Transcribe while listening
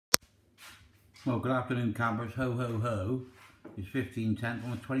Well, good afternoon, campers. Ho, ho, ho. It's 15:10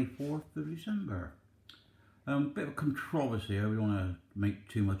 on the 24th of December. Bit of controversy here. We don't want to make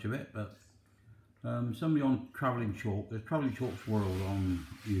too much of it, but somebody on Travelling Chalk. There's Travelling Chalk's World on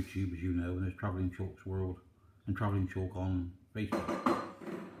YouTube, as you know, and there's Travelling Chalk's World and Travelling Chalk on Facebook.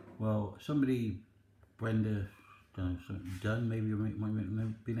 Well, somebody, Brenda, don't know, something done, maybe it might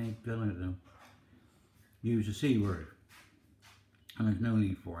have been done, I don't know, use a C word, and there's no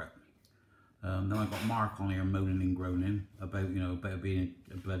need for it. Then I got Mark on here moaning and groaning about, about being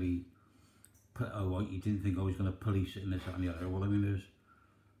a bloody, you didn't think I was going to police it and this, that and the other. Well, I mean,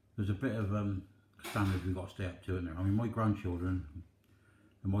 there's a bit of standards we've got to stay up to in there. I mean, my grandchildren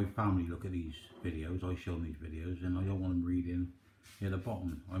and my family look at these videos, I show them these videos, and I don't want them reading at the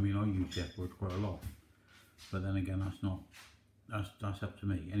bottom. I mean, I use the F word quite a lot, but then again, that's up to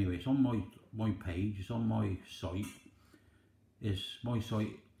me. Anyway, it's on my page, it's on my site. My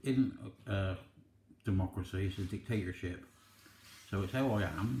site isn't democracy, it's a dictatorship. So it's how I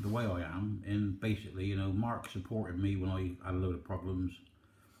am, the way I am, and basically, Mark supported me when I had a load of problems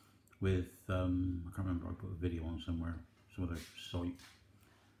with, I can't remember, I put a video on somewhere, some other site,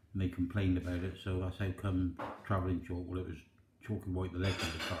 and they complained about it, so that's how come Travelling Chalk, well, it was Chalky White the legend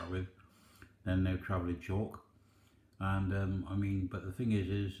to start with, then now Travelling Chalk, and I mean, but the thing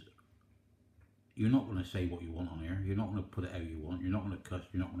is you're not going to say what you want on here, you're not going to put it how you want, you're not going to cuss,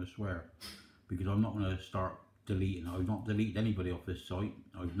 you're not going to swear, because I'm not going to start deleting. I've not deleted anybody off this site,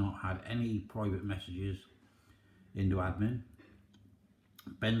 I've not had any private messages into admin.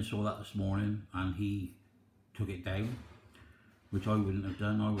 Ben saw that this morning and he took it down, which I wouldn't have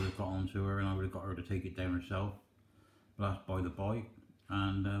done. I would have got onto her and I would have got her to take it down herself, but that's by the by,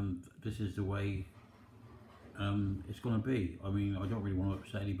 and this is the way it's going to be. I mean, I don't really want to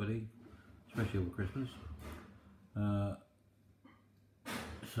upset anybody, especially over Christmas.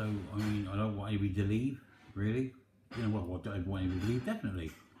 So, I mean, I don't want anybody to leave, really. What I want anybody to leave,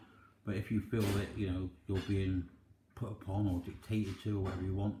 definitely. But if you feel that, you're being put upon or dictated to or whatever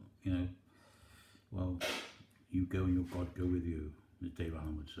you want, well, you go and your God go with you, as Dave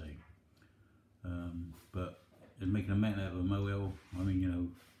Allen would say. But in making a mountain out of a molehill, I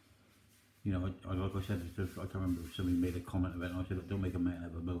mean, like I said, I can't remember if somebody made a comment about it, and I said, look, don't make a mountain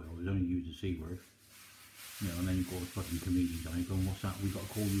out of a molehill, there's only use the C word. And then you've got the fucking comedians on it going, what's that, we've got to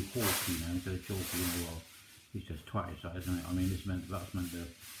call you Hawky now instead of Chalky, well, it's just twattish that, isn't it? I mean, that's meant to,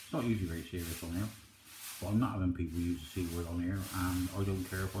 it's not usually very serious on here, but I'm not having people use the C word on here, and I don't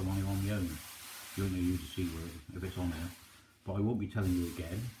care if I'm on here on my own. You don't need to use the C word if it's on there, but I won't be telling you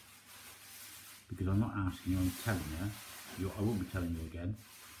again, because I'm not asking you, I'm telling you, I won't be telling you again.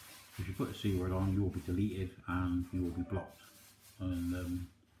 If you put a C word on, you will be deleted and you will be blocked, and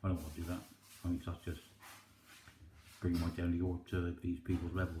I don't want to do that. I mean, that's just bring my down to these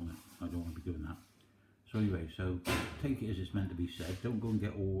people's level on it. I don't want to be doing that. So anyway, so take it as it's meant to be said. Don't go and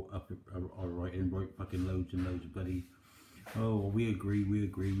get all up alright and write fucking loads and loads of bloody, oh, we agree, we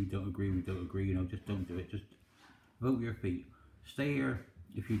don't agree, just don't do it. Just vote with your feet. Stay here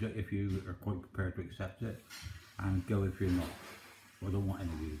if you are quite prepared to accept it, and go if you're not. I don't want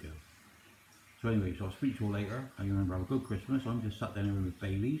any of you to go. So anyway, so I'll speak to you all later, and you remember, have a good Christmas. I'm just sat down here with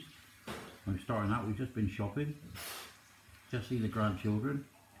Bailey's. I'm starting out, we've just been shopping. Just see the grandchildren,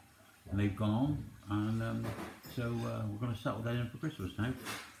 and they've gone on, and so we're going to settle down for Christmas now.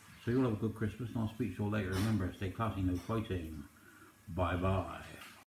 So you'll have a good Christmas, and I'll speak to you all later. Remember, stay classy, no fighting. Bye bye.